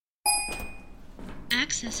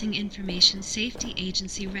Accessing Information Safety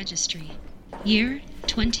Agency Registry. Year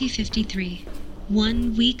 2053.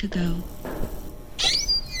 1 week ago.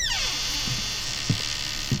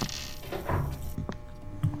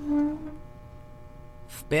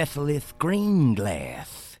 Specialist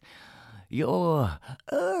Greenglass. You're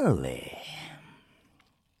early.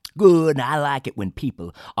 Good, I like it when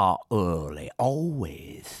people are early.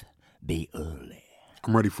 Always be early.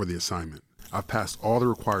 I'm ready for the assignment. I've passed all the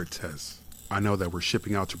required tests. I know that we're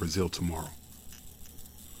shipping out to Brazil tomorrow.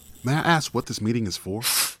 May I ask what this meeting is for?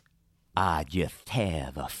 I just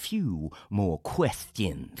have a few more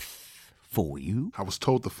questions for you. I was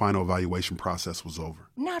told the final evaluation process was over.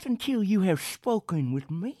 Not until you have spoken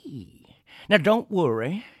with me. Now, don't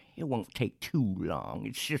worry. It won't take too long.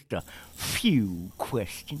 It's just a few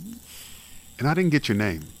questions. And I didn't get your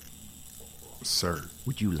name, sir.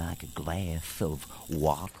 Would you like a glass of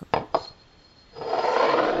water?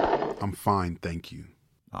 I'm fine, thank you.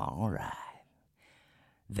 All right.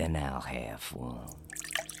 Then I'll have one.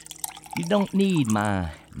 You don't need my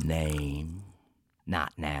name.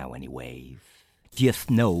 Not now, anyways. Just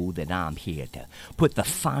know that I'm here to put the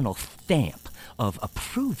final stamp of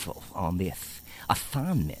approval on this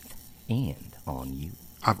assignment and on you.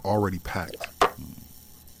 I've already packed.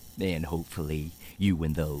 Then hopefully you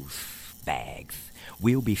and those bags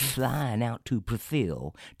will be flying out to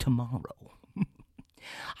Brazil tomorrow.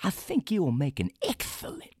 I think you'll make an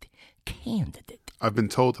excellent candidate. I've been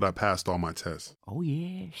told that I passed all my tests. Oh,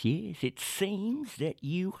 yes. It seems that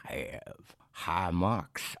you have high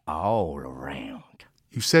marks all around.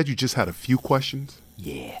 You said you just had a few questions?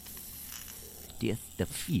 Yes, just a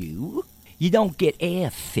few. You don't get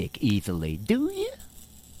airsick easily, do you?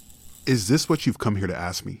 Is this what you've come here to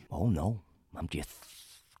ask me? Oh, no. I'm just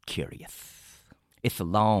curious. It's a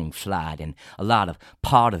long flight and a lot of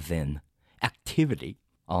partisan activity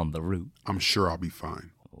on the route. I'm sure I'll be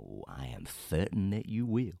fine. Oh, I am certain that you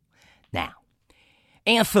will. Now,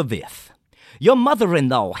 answer this. Your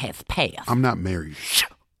mother-in-law has passed. I'm not married. Shh!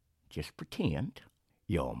 Just pretend.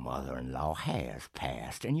 Your mother-in-law has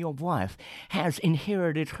passed, and your wife has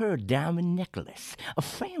inherited her diamond necklace, a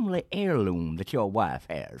family heirloom that your wife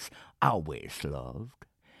has always loved.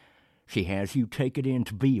 She has you take it in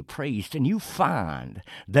to be appraised, and you find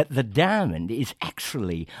that the diamond is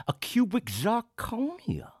actually a cubic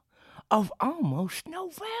zirconia of almost no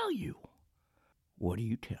value. What do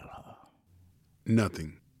you tell her?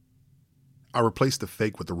 Nothing. I replaced the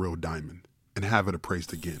fake with the real diamond and have it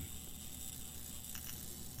appraised again.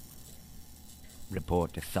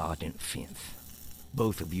 Report to Sergeant Fence.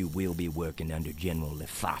 Both of you will be working under General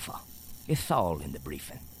Lefafa. It's all in the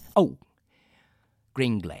briefing. Oh,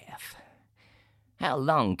 Greenglass. How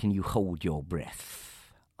long can you hold your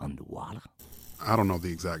breath underwater? I don't know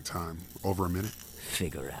the exact time. Over a minute?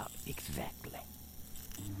 Figure out exactly.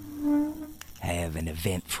 Have an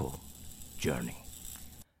eventful journey.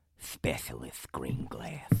 Specialist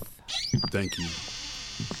Greenglass. Thank you.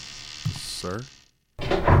 Sir?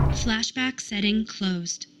 Flashback setting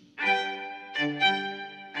closed.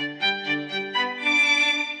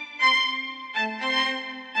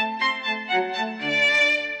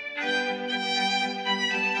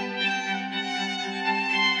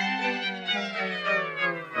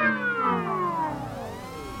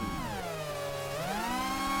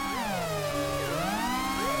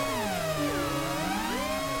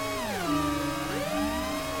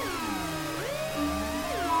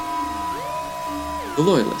 The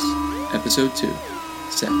Loyalists, Episode 2,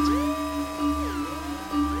 Set.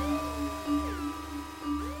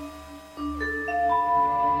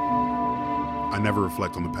 I never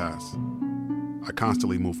reflect on the past. I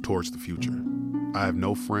constantly move towards the future. I have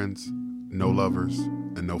no friends, no lovers,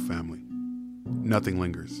 and no family. Nothing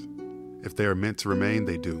lingers. If they are meant to remain,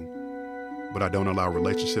 they do. But I don't allow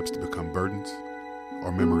relationships to become burdens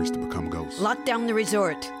or memories to become ghosts. Lock down the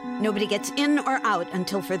resort. Nobody gets in or out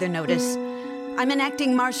until further notice. I'm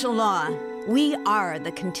enacting martial law. We are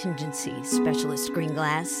the contingency, Specialist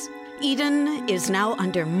Greenglass. Eden is now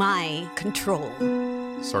under my control.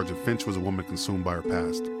 Sergeant Finch was a woman consumed by her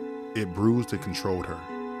past. It bruised and controlled her,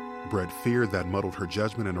 bred fear that muddled her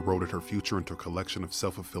judgment and eroded her future into a collection of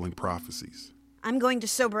self-fulfilling prophecies. I'm going to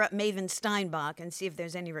sober up Maven Steinbach and see if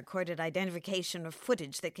there's any recorded identification or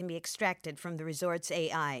footage that can be extracted from the resort's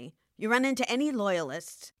AI. You run into any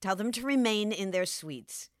loyalists, tell them to remain in their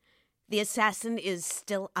suites. The assassin is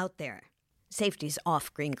still out there. Safety's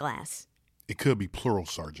off, Greenglass. It could be plural,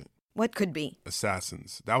 Sergeant. What could be?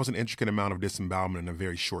 Assassins. That was an intricate amount of disembowelment in a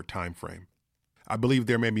very short time frame. I believe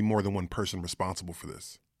there may be more than one person responsible for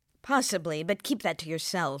this. Possibly, but keep that to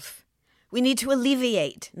yourself. We need to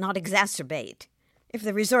alleviate, not exacerbate. If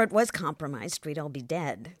the resort was compromised, we'd all be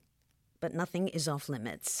dead. But nothing is off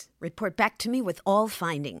limits. Report back to me with all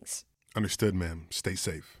findings. Understood, ma'am. Stay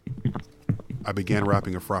safe. I began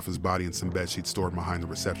wrapping Afrafa's body in some bedsheets stored behind the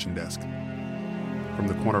reception desk. From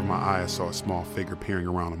the corner of my eye, I saw a small figure peering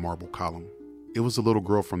around a marble column. It was a little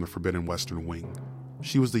girl from the Forbidden Western Wing.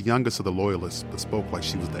 She was the youngest of the Loyalists, but spoke like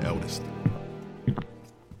she was the eldest.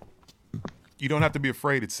 You don't have to be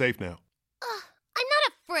afraid. It's safe now. I'm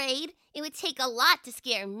not afraid. It would take a lot to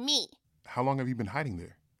scare me. How long have you been hiding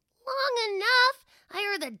there? Long enough. I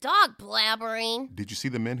heard the dog blabbering. Did you see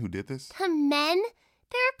the men who did this? The men?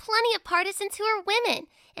 There are plenty of partisans who are women,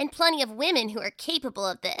 and plenty of women who are capable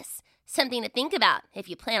of this. Something to think about if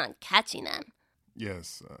you plan on catching them.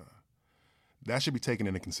 Yes, that should be taken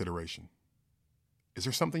into consideration. Is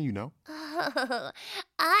there something you know? Oh,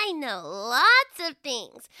 I know lots of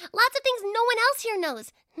things. Lots of things no one else here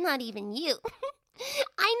knows. Not even you.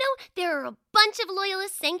 I know there are a bunch of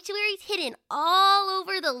Loyalist sanctuaries hidden all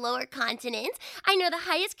over the lower continent. I know the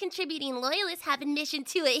highest contributing Loyalists have admission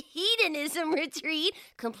to a hedonism retreat,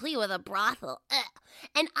 complete with a brothel. Ugh.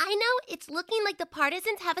 And I know it's looking like the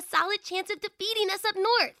partisans have a solid chance of defeating us up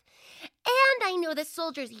north. And I know the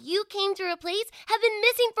soldiers you came to replace have been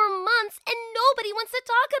missing for months and nobody wants to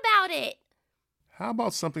talk about it. How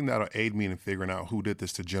about something that'll aid me in figuring out who did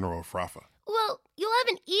this to General Afrafa? Well, you'll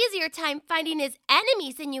have an easier time finding his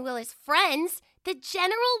enemies than you will his friends. The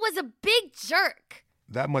general was a big jerk.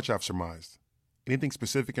 That much I've surmised. Anything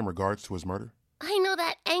specific in regards to his murder? I know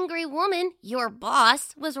that angry woman, your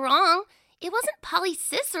boss, was wrong. It wasn't Polly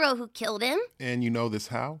Cicero who killed him. And you know this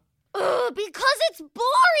how? Because it's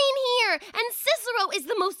boring here, and Cicero is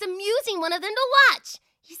the most amusing one of them to watch.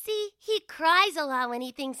 You see, he cries a lot when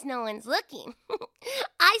he thinks no one's looking.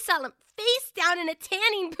 I saw him face down in a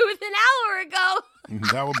tanning booth an hour ago.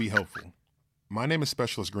 That would be helpful. My name is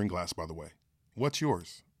Specialist Greenglass, by the way. What's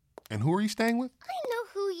yours? And who are you staying with? I know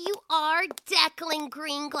who you are, Declan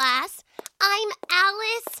Greenglass. I'm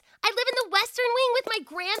Alice. I live in the Western Wing with my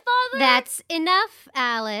grandfather. That's enough,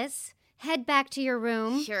 Alice. Head back to your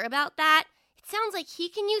room. Sure about that? It sounds like he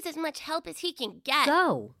can use as much help as he can get.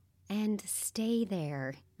 Go. And stay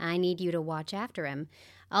there. I need you to watch after him.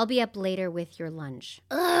 I'll be up later with your lunch.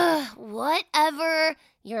 Whatever.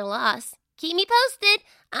 Your loss. Keep me posted.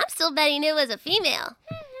 I'm still betting it was a female.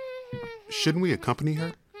 Shouldn't we accompany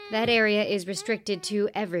her? That area is restricted to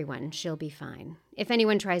everyone. She'll be fine. If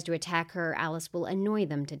anyone tries to attack her, Alice will annoy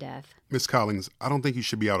them to death. Miss Collins, I don't think you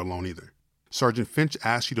should be out alone either. Sergeant Finch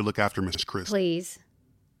asked you to look after Miss Crisp. Please.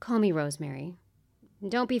 Call me Rosemary.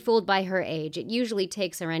 Don't be fooled by her age. It usually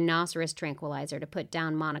takes a rhinoceros tranquilizer to put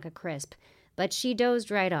down Monica Crisp, but she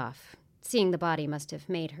dozed right off. Seeing the body must have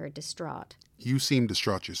made her distraught. You seem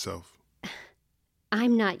distraught yourself.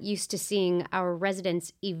 I'm not used to seeing our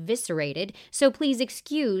residents eviscerated, so please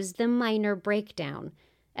excuse the minor breakdown.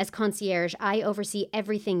 As concierge, I oversee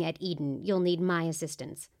everything at Eden. You'll need my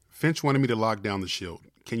assistance. Finch wanted me to lock down the shield.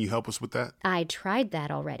 Can you help us with that? I tried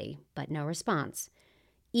that already, but no response.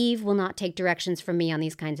 Eve will not take directions from me on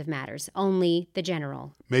these kinds of matters. Only the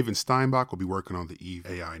general. Maven Steinbach will be working on the Eve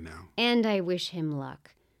AI now. And I wish him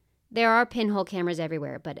luck. There are pinhole cameras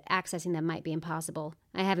everywhere, but accessing them might be impossible.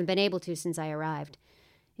 I haven't been able to since I arrived.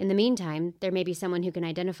 In the meantime, there may be someone who can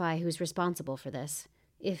identify who's responsible for this,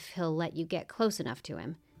 if he'll let you get close enough to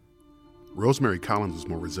him. Rosemary Collins was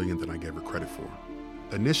more resilient than I gave her credit for.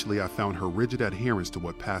 Initially, I found her rigid adherence to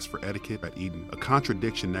what passed for etiquette at Eden a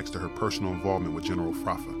contradiction next to her personal involvement with General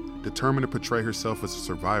Afrafa. Determined to portray herself as a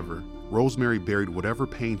survivor, Rosemary buried whatever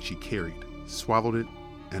pain she carried, swallowed it,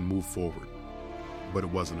 and moved forward. But it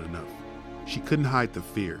wasn't enough. She couldn't hide the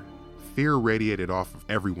fear. Fear radiated off of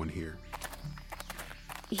everyone here.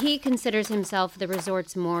 He considers himself the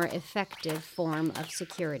resort's more effective form of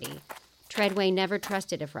security. Treadway never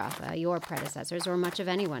trusted Afrafa, your predecessors, or much of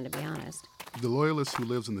anyone, to be honest. The loyalist who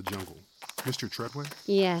lives in the jungle. Mr. Treadway?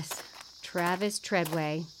 Yes. Travis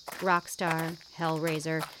Treadway. Rock star,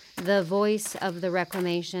 Hellraiser, the voice of the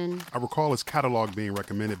Reclamation. I recall his catalog being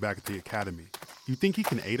recommended back at the academy. You think he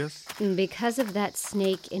can aid us? Because of that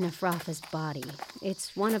snake in Afrafa's body.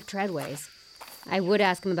 It's one of Treadway's. I would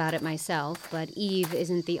ask him about it myself, but Eve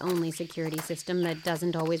isn't the only security system that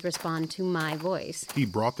doesn't always respond to my voice. He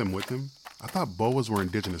brought them with him? I thought boas were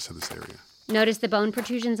indigenous to this area. Notice the bone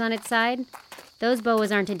protrusions on its side? Those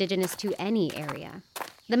boas aren't indigenous to any area.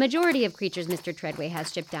 The majority of creatures Mr. Treadway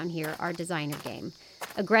has shipped down here are designer game.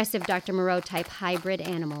 Aggressive Dr. Moreau-type hybrid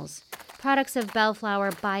animals. Products of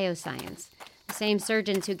Bellflower Bioscience. The same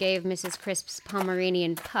surgeons who gave Mrs. Crisp's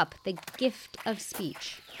Pomeranian pup the gift of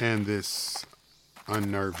speech. And this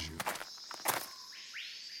unnerves you.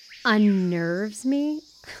 Unnerves me?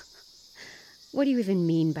 What do you even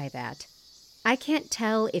mean by that? I can't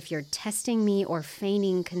tell if you're testing me or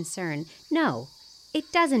feigning concern. No,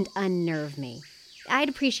 it doesn't unnerve me. I'd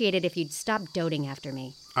appreciate it if you'd stop doting after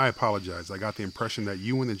me. I apologize. I got the impression that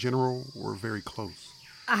you and the General were very close.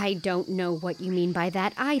 I don't know what you mean by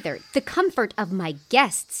that either. The comfort of my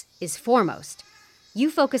guests is foremost. You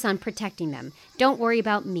focus on protecting them. Don't worry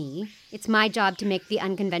about me. It's my job to make the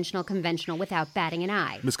unconventional conventional without batting an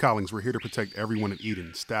eye. Miss Collins, we're here to protect everyone at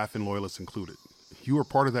Eden, staff and Loyalists included. You are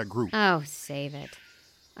part of that group. Oh, save it.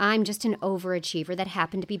 I'm just an overachiever that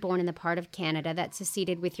happened to be born in the part of Canada that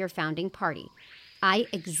seceded with your founding party. I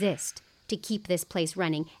exist to keep this place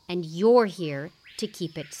running, and you're here to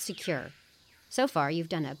keep it secure. So far, you've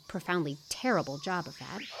done a profoundly terrible job of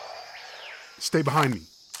that. Stay behind me.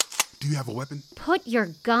 Do you have a weapon? Put your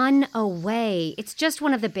gun away. It's just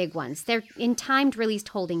one of the big ones. They're in timed released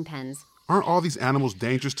holding pens. Aren't all these animals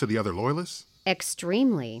dangerous to the other Loyalists?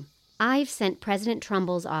 Extremely. I've sent President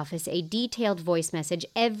Trumbull's office a detailed voice message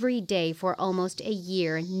every day for almost a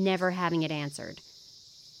year, never having it answered.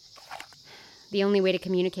 The only way to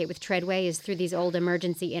communicate with Treadway is through these old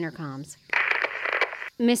emergency intercoms.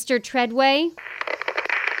 Mr. Treadway?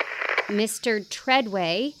 Mr.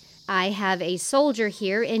 Treadway, I have a soldier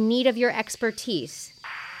here in need of your expertise.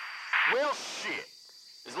 Well, shit.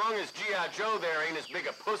 As long as G.I. Joe there ain't as big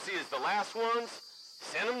a pussy as the last ones,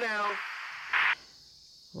 send him down.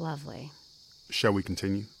 Lovely. Shall we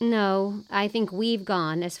continue? No, I think we've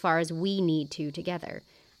gone as far as we need to together.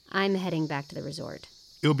 I'm heading back to the resort.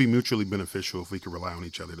 It'll be mutually beneficial if we could rely on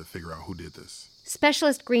each other to figure out who did this.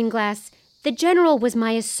 Specialist Greenglass, the General was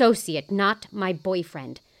my associate, not my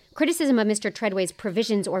boyfriend. Criticism of Mr. Treadway's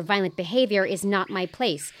provisions or violent behavior is not my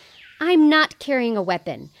place. I'm not carrying a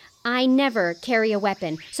weapon. I never carry a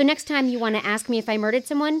weapon. So next time you want to ask me if I murdered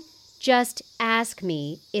someone, just ask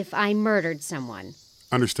me if I murdered someone.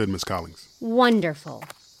 Understood, Miss Collins. Wonderful.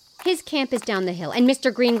 His camp is down the hill. And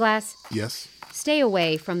Mr. Greenglass? Yes? Stay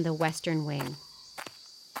away from the western wing.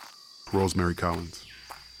 Rosemary Collins.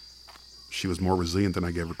 She was more resilient than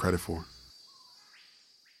I gave her credit for.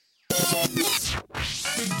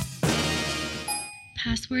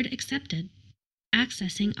 Password accepted.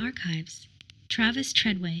 Accessing archives. Travis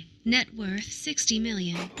Treadway. Net worth $60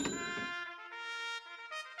 million.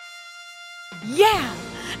 Yeah!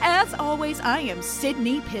 As always, I am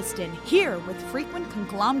Sydney Piston, here with frequent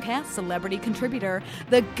Conglomcast celebrity contributor,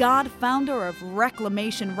 the god-founder of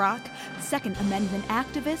Reclamation Rock, Second Amendment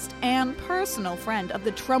activist, and personal friend of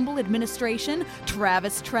the Trumbull administration,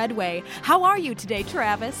 Travis Treadway. How are you today,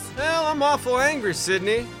 Travis? Well, I'm awful angry,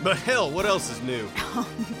 Sydney. But hell, what else is new?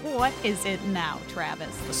 What is it now,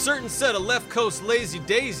 Travis? A certain set of left coast lazy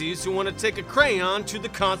daisies who want to take a crayon to the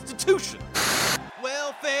Constitution.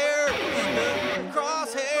 Welfare in the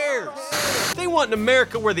crosshairs. They want an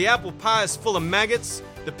America where the apple pie is full of maggots,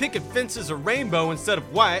 the picket fences are rainbow instead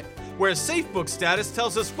of white, where SafeBook status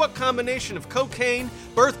tells us what combination of cocaine,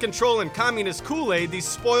 birth control, and communist Kool-Aid these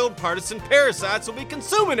spoiled partisan parasites will be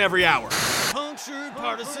consuming every hour. Punctured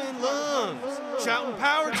partisan lungs, shouting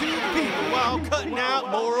power to the people while cutting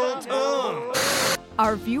out moral tongues.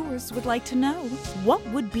 Our viewers would like to know, what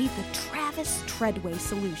would be the Travis Treadway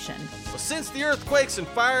solution? Well, since the earthquakes and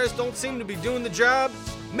fires don't seem to be doing the job,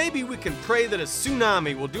 maybe we can pray that a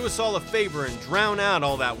tsunami will do us all a favor and drown out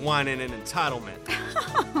all that whining and entitlement.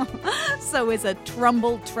 So is a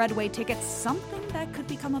Trumbull Treadway ticket something that could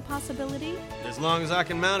become a possibility? As long as I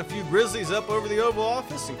can mount a few grizzlies up over the Oval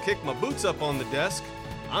Office and kick my boots up on the desk,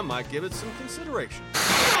 I might give it some consideration.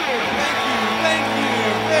 Thank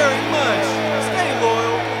you very much. Stay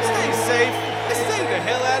loyal, stay safe, and stay the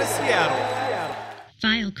hell out of Seattle.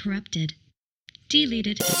 File corrupted.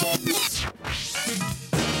 Deleted.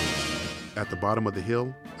 At the bottom of the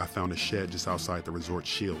hill, I found a shed just outside the resort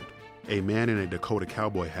shield. A man in a Dakota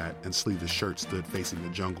cowboy hat and sleeveless shirt stood facing the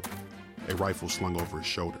jungle, a rifle slung over his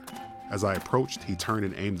shoulder. As I approached, he turned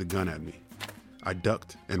and aimed the gun at me. I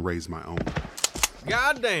ducked and raised my own.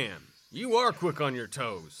 Goddamn, you are quick on your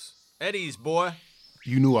toes. At ease, boy.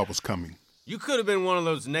 You knew I was coming. You could have been one of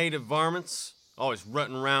those native varmints, always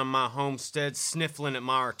rutting around my homestead, sniffling at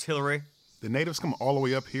my artillery. The natives come all the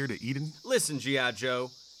way up here to Eden? Listen, G.I.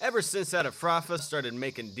 Joe, ever since that Afrafa started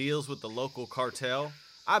making deals with the local cartel,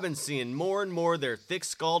 I've been seeing more and more of their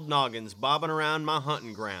thick-skulled noggins bobbing around my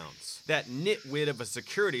hunting grounds. That nitwit of a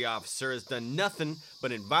security officer has done nothing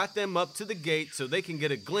but invite them up to the gate so they can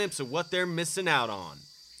get a glimpse of what they're missing out on.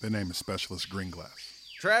 The name is Specialist Greenglass.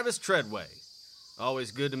 Travis Treadway.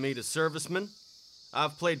 Always good to meet a serviceman.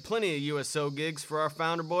 I've played plenty of USO gigs for our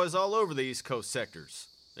founder boys all over the East Coast sectors.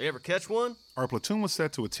 They ever catch one? Our platoon was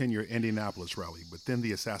set to attend your Indianapolis rally, but then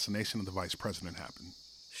the assassination of the vice president happened.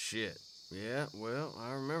 Shit. Yeah, well,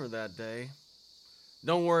 I remember that day.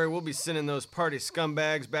 Don't worry, we'll be sending those party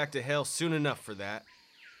scumbags back to hell soon enough for that.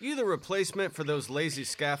 You the replacement for those lazy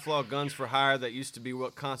scafflaw guns for hire that used to be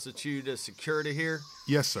what constituted as security here?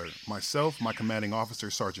 Yes, sir. Myself, my commanding officer,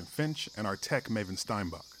 Sergeant Finch, and our tech, Maven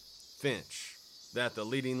Steinbach. Finch. That the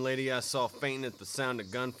leading lady I saw fainting at the sound of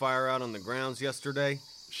gunfire out on the grounds yesterday?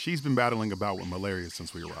 She's been battling about with malaria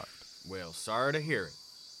since we arrived. Well, sorry to hear it.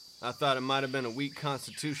 I thought it might have been a weak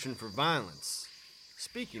constitution for violence.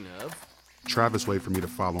 Speaking of... Travis waited for me to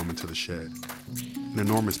follow him into the shed. An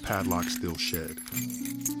enormous padlock steel shed.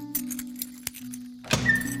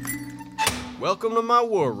 Welcome to my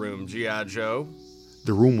war room, G.I. Joe.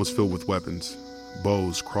 The room was filled with weapons.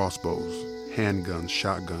 Bows, crossbows, handguns,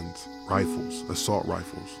 shotguns, rifles, assault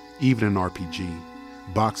rifles, even an RPG.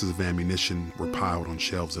 Boxes of ammunition were piled on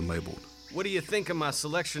shelves and labeled. What do you think of my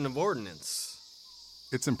selection of ordnance?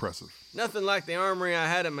 It's impressive. Nothing like the armory I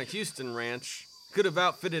had at my Houston ranch. Could have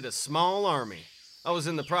outfitted a small army. I was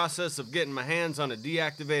in the process of getting my hands on a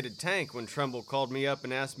deactivated tank when Trumbull called me up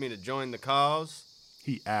and asked me to join the cause.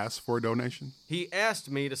 He asked for a donation? He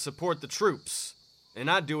asked me to support the troops,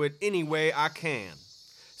 and I do it any way I can.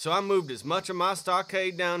 So I moved as much of my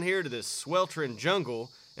stockade down here to this sweltering jungle,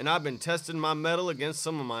 and I've been testing my mettle against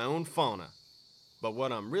some of my own fauna. But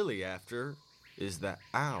what I'm really after is the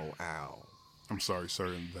ow-ow. I'm sorry, sir,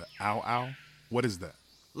 the ow-ow? What is that?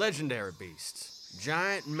 Legendary beast.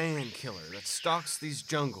 Giant man killer that stalks these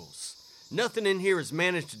jungles. Nothing in here has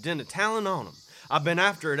managed to dent a talon on him. I've been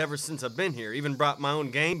after it ever since I've been here, even brought my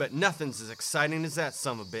own game, but nothing's as exciting as that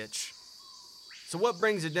son of a bitch. So what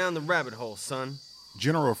brings you down the rabbit hole, son?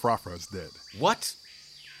 General Frafra is dead. What?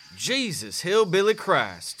 Jesus, hillbilly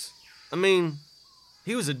Christ. I mean,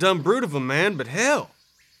 he was a dumb brute of a man, but hell.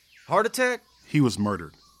 Heart attack? He was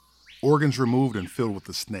murdered. Organs removed and filled with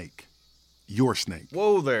a snake. Your snake.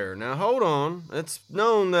 Whoa there, now hold on. It's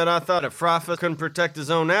known that I thought a Frafra couldn't protect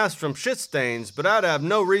his own ass from shit stains, but I'd have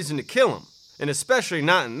no reason to kill him. And especially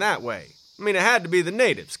not in that way. I mean, it had to be the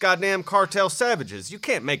natives, goddamn cartel savages. You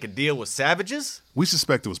can't make a deal with savages. We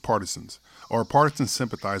suspect it was partisans, or a partisan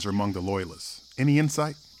sympathizer among the Loyalists. Any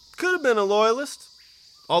insight? Could have been a Loyalist.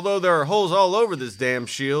 Although there are holes all over this damn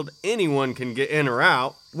shield, anyone can get in or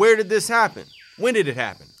out. Where did this happen? When did it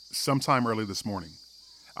happen? Sometime early this morning.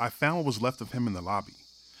 I found what was left of him in the lobby.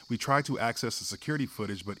 We tried to access the security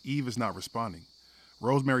footage, but Eve is not responding.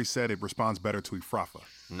 Rosemary said it responds better to Ifrafa.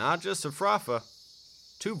 Not just Ifrafa.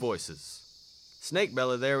 2 voices.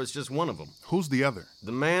 Snakebella there was just one of them. Who's the other?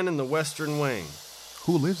 The man in the western wing.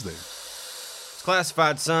 Who lives there? It's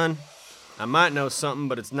classified, son. I might know something,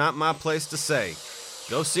 but it's not my place to say.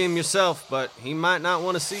 Go see him yourself, but he might not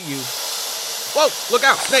want to see you. Whoa! Look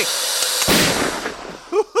out! Snake!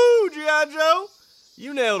 Hoo-hoo, G.I. Joe!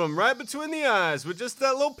 You nailed him right between the eyes with just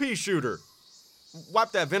that little pea shooter.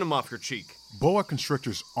 Wipe that venom off your cheek. Boa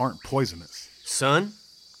constrictors aren't poisonous. Son,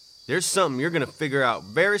 there's something you're gonna figure out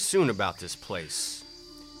very soon about this place.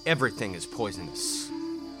 Everything is poisonous.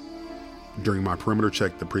 During my perimeter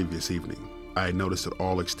check the previous evening, I had noticed that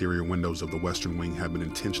all exterior windows of the western wing had been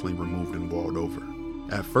intentionally removed and walled over.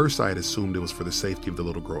 At first, I had assumed it was for the safety of the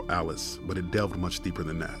little girl Alice, but it delved much deeper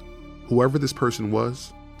than that. Whoever this person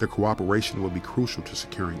was, their cooperation would be crucial to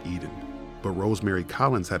securing Eden. But Rosemary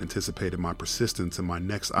Collins had anticipated my persistence, and my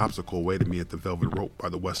next obstacle awaited me at the velvet rope by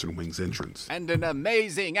the western wing's entrance. And an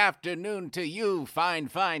amazing afternoon to you, fine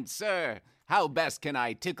sir. How best can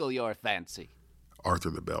I tickle your fancy? Arthur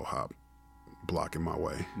the bellhop, blocking my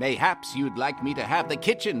way. Mayhaps you'd like me to have the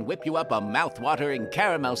kitchen whip you up a mouth-watering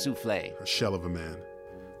caramel souffle. A shell of a man.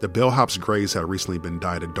 The bellhop's grays had recently been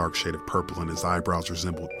dyed a dark shade of purple, and his eyebrows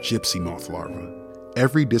resembled gypsy moth larvae.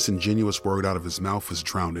 Every disingenuous word out of his mouth was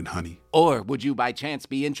drowned in honey. Or would you by chance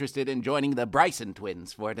be interested in joining the Bryson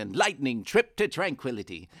twins for an enlightening trip to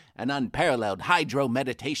tranquility? An unparalleled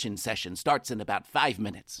hydro-meditation session starts in about 5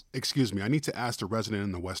 minutes. Excuse me, I need to ask the resident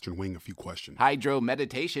in the western wing a few questions.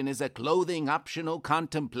 Hydro-meditation is a clothing-optional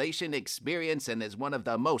contemplation experience and is one of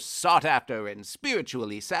the most sought-after and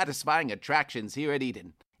spiritually satisfying attractions here at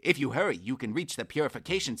Eden. If you hurry, you can reach the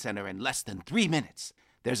Purification Center in less than 3 minutes.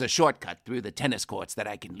 There's a shortcut through the tennis courts that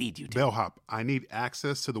I can lead you to. Bellhop, I need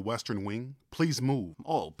access to the western wing. Please move.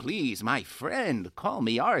 Oh, please, my friend, call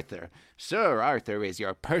me Arthur. Sir Arthur is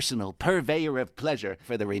your personal purveyor of pleasure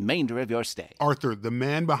for the remainder of your stay. Arthur, the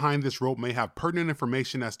man behind this rope may have pertinent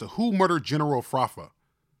information as to who murdered General Frafra.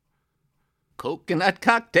 Coconut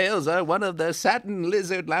cocktails are one of the Satin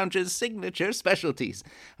Lizard Lounge's signature specialties.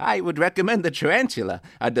 I would recommend the Tarantula,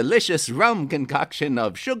 a delicious rum concoction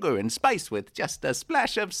of sugar and spice with just a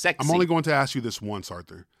splash of sexy. I'm only going to ask you this once,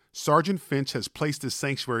 Arthur. Sergeant Finch has placed this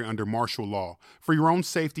sanctuary under martial law. For your own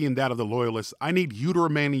safety and that of the Loyalists, I need you to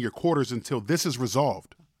remain in your quarters until this is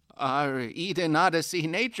resolved. Our Eden Odyssey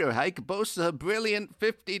nature hike boasts a brilliant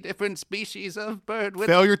 50 different species of bird with...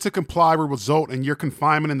 Failure to comply will result in your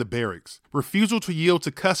confinement in the barracks. Refusal to yield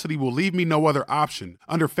to custody will leave me no other option,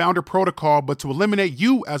 under Founder protocol, but to eliminate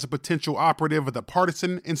you as a potential operative of the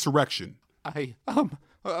partisan insurrection.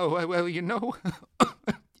 Well, you know...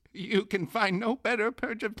 You can find no better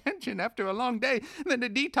purge of tension after a long day than a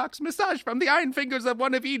detox massage from the iron fingers of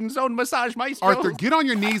one of Eden's own massage maestros. Arthur, get on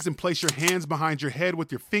your knees and place your hands behind your head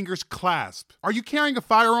with your fingers clasped. Are you carrying a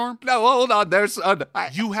firearm? No, hold on there, son.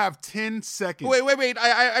 You have 10 seconds. Wait.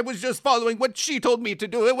 I was just following what she told me to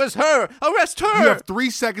do. It was her. Arrest her. You have 3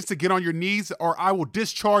 seconds to get on your knees or I will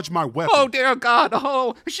discharge my weapon. Oh, dear God.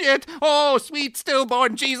 Oh, shit. Oh, sweet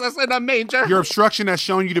stillborn Jesus in a manger. Your obstruction has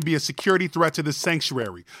shown you to be a security threat to this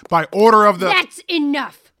sanctuary. By order of the... That's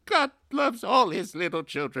enough! God loves all his little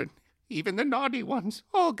children, even the naughty ones,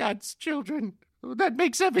 all God's children. That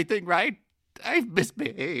makes everything right. I've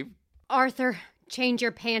misbehaved. Arthur, change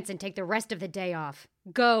your pants and take the rest of the day off.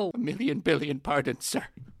 Go. A million billion pardons, sir.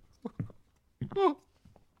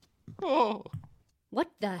 Oh. What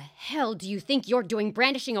the hell do you think you're doing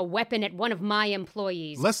brandishing a weapon at one of my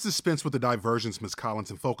employees? Let's dispense with the diversions, Miss Collins,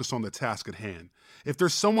 and focus on the task at hand. If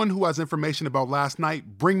there's someone who has information about last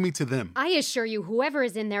night, bring me to them. I assure you, whoever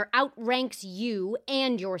is in there outranks you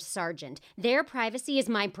and your sergeant. Their privacy is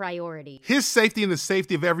my priority. His safety and the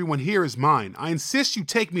safety of everyone here is mine. I insist you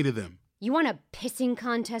take me to them. You want a pissing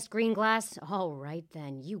contest, Greenglass? All right,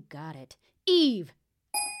 then. You got it. Eve!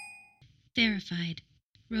 Verified.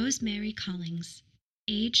 Rosemary Collings.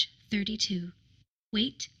 Age 32.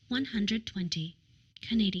 Weight 120.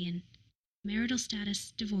 Canadian. Marital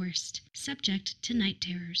status divorced. Subject to night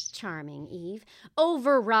terrors. Charming, Eve.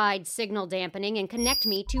 Override signal dampening and connect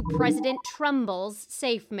me to President Trumbull's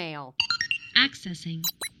safe mail. Accessing.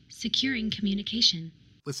 Securing communication.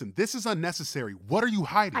 Listen, this is unnecessary. What are you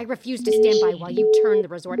hiding? I refuse to stand by while you turn the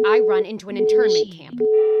resort I run into an internment camp.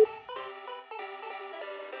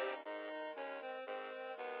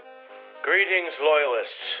 Greetings,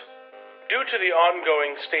 Loyalists. Due to the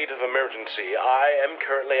ongoing state of emergency, I am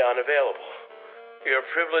currently unavailable. Your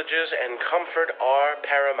privileges and comfort are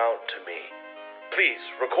paramount to me. Please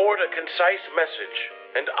record a concise message,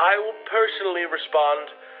 and I will personally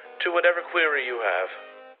respond to whatever query you have.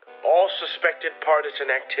 All suspected partisan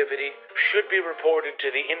activity should be reported to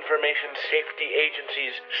the Information Safety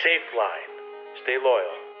Agency's Safe Line. Stay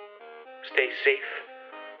loyal, stay safe,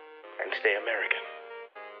 and stay American.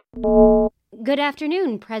 Good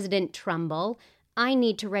afternoon, President Trumbull. I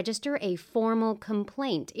need to register a formal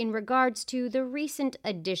complaint in regards to the recent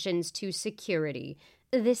additions to security.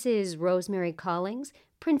 This is Rosemary Collings,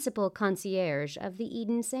 principal concierge of the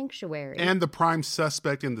Eden Sanctuary. And the prime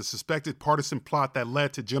suspect in the suspected partisan plot that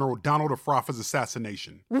led to General Donald Afrafa's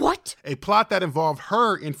assassination. What? A plot that involved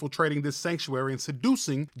her infiltrating this sanctuary and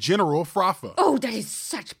seducing General Afrafa. Oh, that is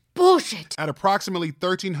such bullshit! At approximately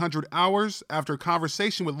 1300 hours, after a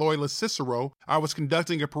conversation with Loyalist Cicero, I was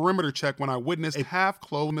conducting a perimeter check when I witnessed a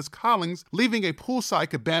half-clothed Miss Collins leaving a poolside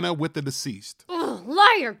cabana with the deceased. Ugh,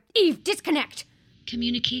 liar! Eve, disconnect!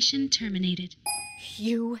 Communication terminated.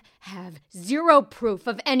 You have zero proof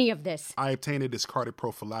of any of this. I obtained a discarded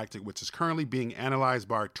prophylactic, which is currently being analyzed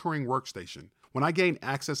by our Turing workstation. When I gain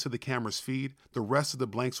access to the camera's feed, the rest of the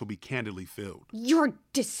blanks will be candidly filled. You're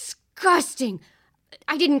disgusting!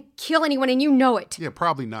 I didn't kill anyone and you know it. Yeah,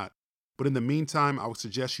 probably not. But in the meantime, I would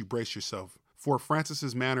suggest you brace yourself. Fort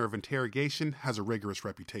Francis's manner of interrogation has a rigorous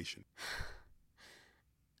reputation.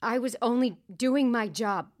 I was only doing my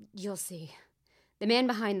job, you'll see. The man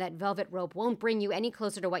behind that velvet rope won't bring you any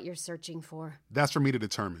closer to what you're searching for. That's for me to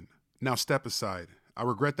determine. Now step aside. I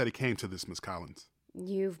regret that it came to this, Miss Collins.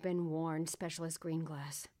 You've been warned, Specialist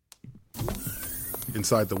Greenglass.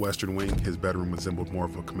 Inside the western wing, his bedroom resembled more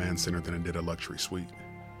of a command center than it did a luxury suite.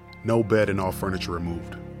 No bed and all furniture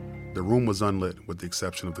removed. The room was unlit with the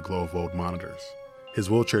exception of the glow of old monitors. His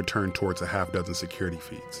wheelchair turned towards a half-dozen security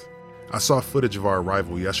feeds. I saw footage of our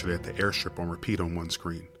arrival yesterday at the airstrip on repeat on one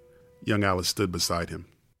screen. Young Alice stood beside him.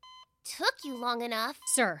 Took you long enough.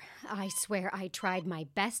 Sir, I swear I tried my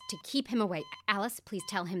best to keep him away. Alice, please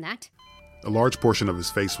tell him that. A large portion of his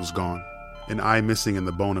face was gone, an eye missing and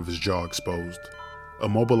the bone of his jaw exposed.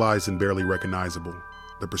 Immobilized and barely recognizable,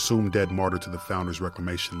 the presumed dead martyr to the Founder's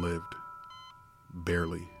reclamation lived.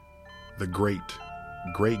 Barely. The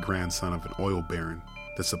great-grandson of an oil baron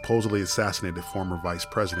that supposedly assassinated former Vice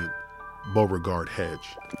President Beauregard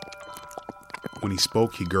Hedge. When he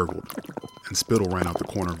spoke, he gurgled, and spittle ran out the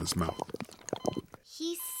corner of his mouth.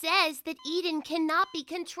 He said says that Eden cannot be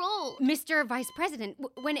controlled. Mr. Vice President,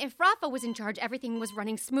 when Ifrafa was in charge, everything was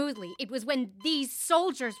running smoothly. It was when these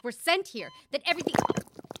soldiers were sent here that everything...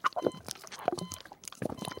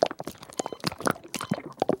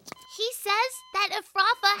 He says that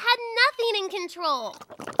Ifrafa had nothing in control.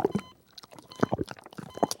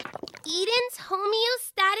 Eden's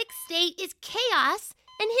homeostatic state is chaos,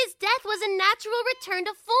 and his death was a natural return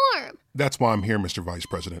to form. That's why I'm here, Mr. Vice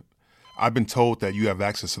President. I've been told that you have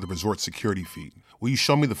access to the resort security feed. Will you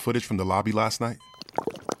show me the footage from the lobby last night?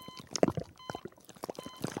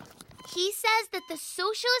 He says that the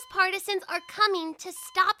socialist partisans are coming to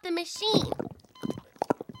stop the machine.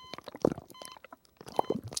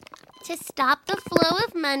 To stop the flow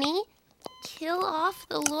of money, kill off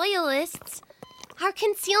the Loyalists. Our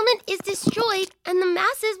concealment is destroyed, and the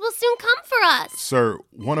masses will soon come for us. Sir,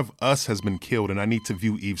 one of us has been killed, and I need to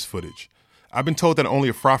view Eve's footage. I've been told that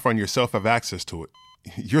only Ifrafa and yourself have access to it.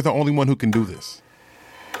 You're the only one who can do this.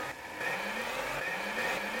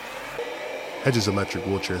 Hedges' electric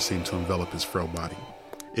wheelchair seemed to envelop his frail body.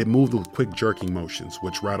 It moved with quick jerking motions,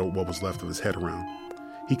 which rattled what was left of his head around.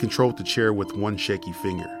 He controlled the chair with one shaky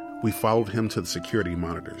finger. We followed him to the security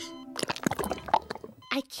monitors.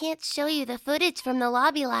 I can't show you the footage from the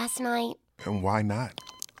lobby last night. And why not?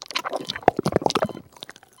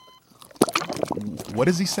 What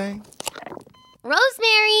is he saying?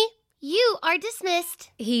 Rosemary, you are dismissed.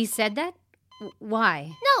 He said that?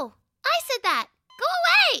 Why? No, I said that. Go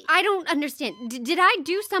away! I don't understand. Did I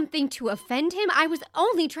do something to offend him? I was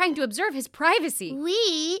only trying to observe his privacy.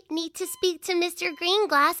 We need to speak to Mr.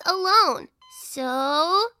 Greenglass alone.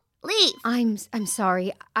 So, leave. I'm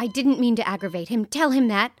sorry. I didn't mean to aggravate him. Tell him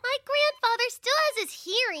that. My grandfather still has his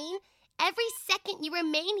hearing. Every second you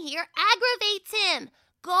remain here aggravates him.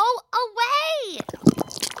 Go away!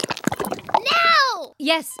 Now!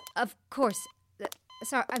 Yes, of course.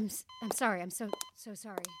 Sorry, I'm sorry. I'm so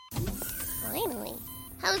sorry. Finally.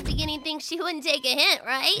 I was beginning to think she wouldn't take a hint,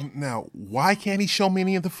 right? Now, why can't he show me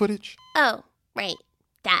any of the footage? Oh, right.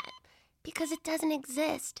 That. Because it doesn't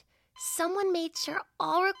exist. Someone made sure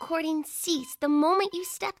all recording ceased the moment you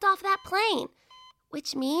stepped off that plane.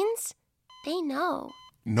 Which means they know.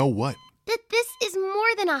 Know what? That this is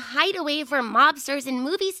more than a hideaway for mobsters and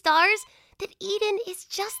movie stars. That Eden is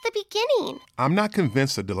just the beginning. I'm not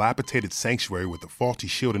convinced a dilapidated sanctuary with a faulty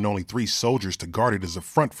shield and only 3 soldiers to guard it is a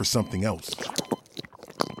front for something else.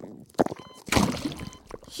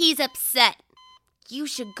 He's upset. You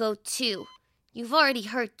should go too. You've already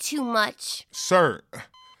heard too much. Sir,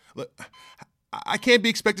 look, I can't be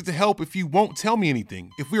expected to help if you won't tell me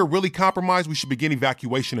anything. If we are really compromised, we should begin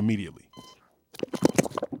evacuation immediately.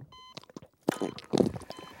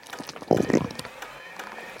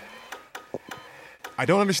 I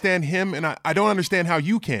don't understand him, and I don't understand how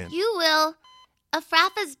you can. You will.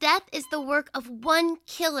 Ifrafa's death is the work of one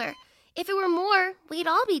killer. If it were more, we'd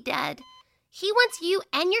all be dead. He wants you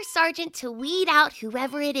and your sergeant to weed out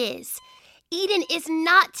whoever it is. Eden is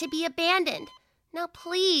not to be abandoned. Now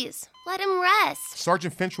please, let him rest.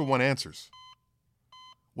 Sergeant Finch will want answers.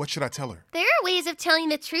 What should I tell her? There are ways of telling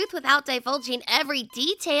the truth without divulging every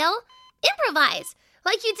detail. Improvise,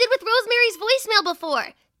 like you did with Rosemary's voicemail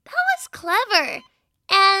before. That was clever.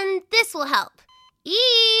 And this will help.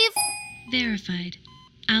 Eve! Verified.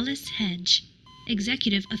 Alice Hedge.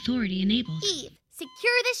 Executive authority enabled. Eve,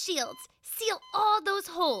 secure the shields. Seal all those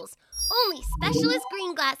holes. Only Specialist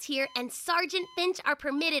Greenglass here and Sergeant Finch are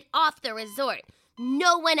permitted off the resort.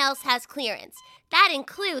 No one else has clearance. That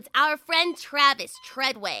includes our friend Travis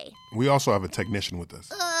Treadway. We also have a technician with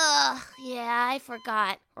us. Yeah, I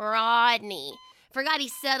forgot. Rodney. Forgot he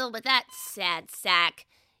settled with that sad sack.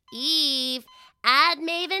 Eve, add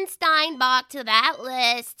Maven Steinbach to that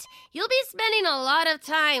list. You'll be spending a lot of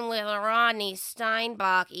time with Rodney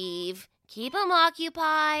Steinbach, Eve. Keep him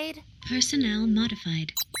occupied. Personnel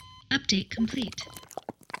modified. Update complete.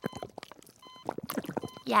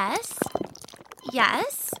 Yes?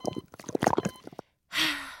 Yes?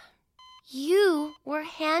 You were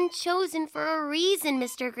hand-chosen for a reason,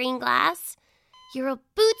 Mr. Greenglass. You're a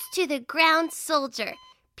boots-to-the-ground soldier.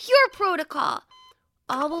 Pure protocol.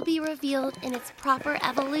 All will be revealed in its proper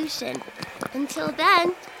evolution. Until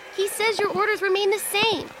then, he says your orders remain the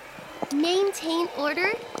same. Maintain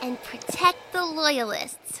order and protect the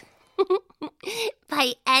Loyalists.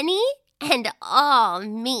 By any and all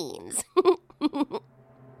means.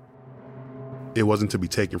 It wasn't to be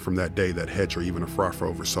taken from that day that Hedge or even Ifrafa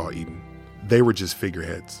oversaw Eden. They were just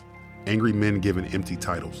figureheads, angry men given empty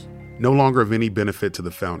titles, no longer of any benefit to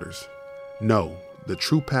the founders. No, the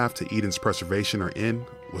true path to Eden's preservation or end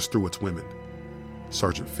was through its women.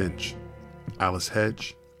 Sergeant Finch, Alice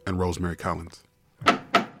Hedge, and Rosemary Collins.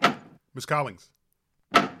 Miss Collins.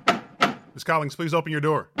 Miss Collins, please open your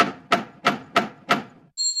door.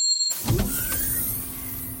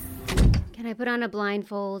 Can I put on a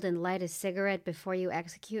blindfold and light a cigarette before you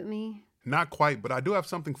execute me? Not quite, but I do have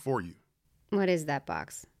something for you. What is that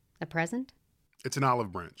box? A present? It's an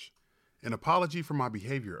olive branch. An apology for my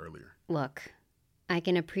behavior earlier. Look, I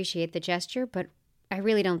can appreciate the gesture, but I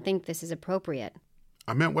really don't think this is appropriate.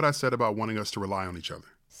 I meant what I said about wanting us to rely on each other.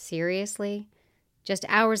 Seriously? Just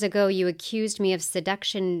hours ago, you accused me of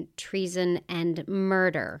seduction, treason, and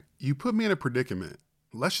murder. You put me in a predicament.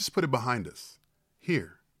 Let's just put it behind us.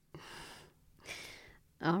 Here.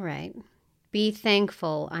 All right. Be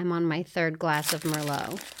thankful I'm on my third glass of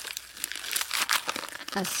Merlot.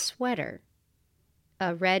 A sweater.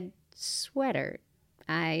 A red sweater.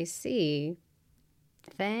 I see.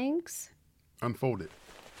 Thanks. Unfold it.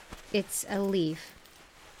 It's a leaf.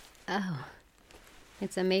 Oh,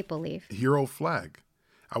 it's a maple leaf. Hero flag.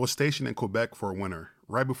 I was stationed in Quebec for a winter,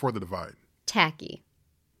 right before the divide. Tacky.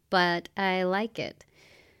 But I like it.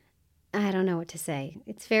 I don't know what to say.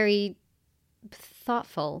 It's very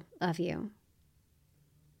thoughtful of you.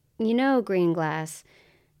 You know, Greenglass,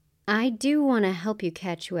 I do want to help you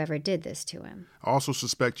catch whoever did this to him. I also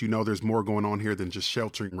suspect you know there's more going on here than just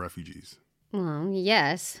sheltering refugees. Well,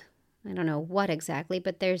 yes. I don't know what exactly,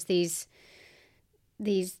 but there's these...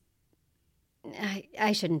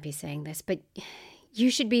 I shouldn't be saying this, but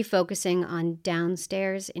you should be focusing on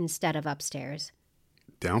downstairs instead of upstairs.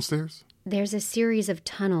 Downstairs? There's a series of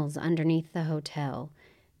tunnels underneath the hotel.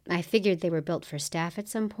 I figured they were built for staff at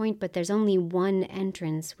some point, but there's only one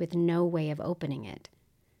entrance with no way of opening it.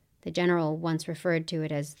 The general once referred to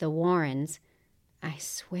it as the Warrens. I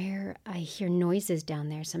swear I hear noises down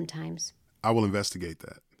there sometimes. I will investigate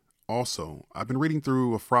that. Also, I've been reading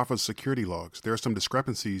through Afrafa's security logs. There are some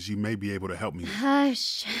discrepancies you may be able to help me with.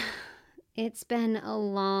 Hush. It's been a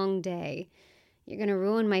long day. You're going to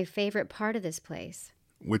ruin my favorite part of this place.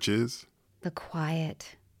 Which is? The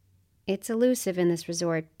quiet. It's elusive in this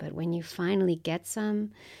resort, but when you finally get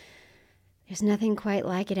some, there's nothing quite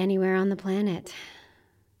like it anywhere on the planet.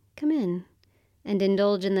 Come in and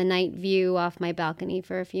indulge in the night view off my balcony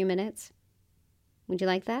for a few minutes. Would you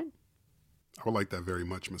like that? I would like that very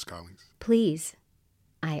much, Miss Collins. Please.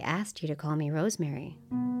 I asked you to call me Rosemary.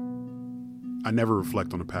 I never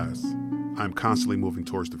reflect on the past. I am constantly moving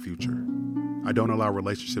towards the future. I don't allow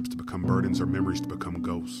relationships to become burdens or memories to become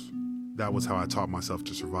ghosts. That was how I taught myself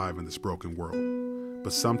to survive in this broken world.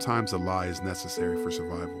 But sometimes a lie is necessary for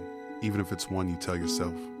survival, even if it's one you tell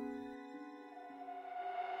yourself.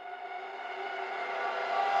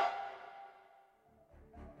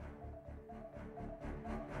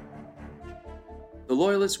 The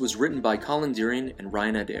Loyalists was written by Colin Deering and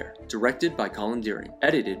Ryan Adair, directed by Colin Deering,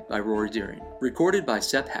 edited by Rory Deering, recorded by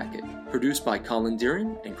Seth Hackett, produced by Colin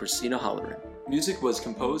Deering and Christina Holleran. Music was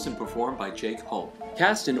composed and performed by Jake Hull.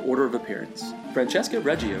 Cast in order of appearance: Francesca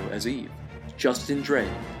Reggio as Eve, Justin Dre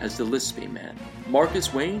as the Lisping Man,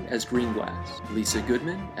 Marcus Wayne as Greenglass, Lisa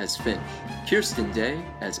Goodman as Finch, Kirsten Day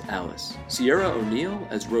as Alice, Sierra O'Neill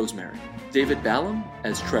as Rosemary, David Ballum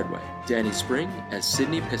as Treadway, Danny Spring as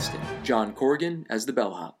Sydney Piston, John Corrigan as the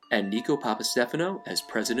Bellhop, and Nico Papastefano as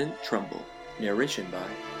President Trumbull. Narration by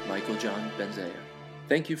Michael John Benzea.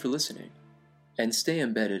 Thank you for listening, and stay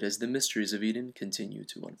embedded as the mysteries of Eden continue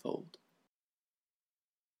to unfold.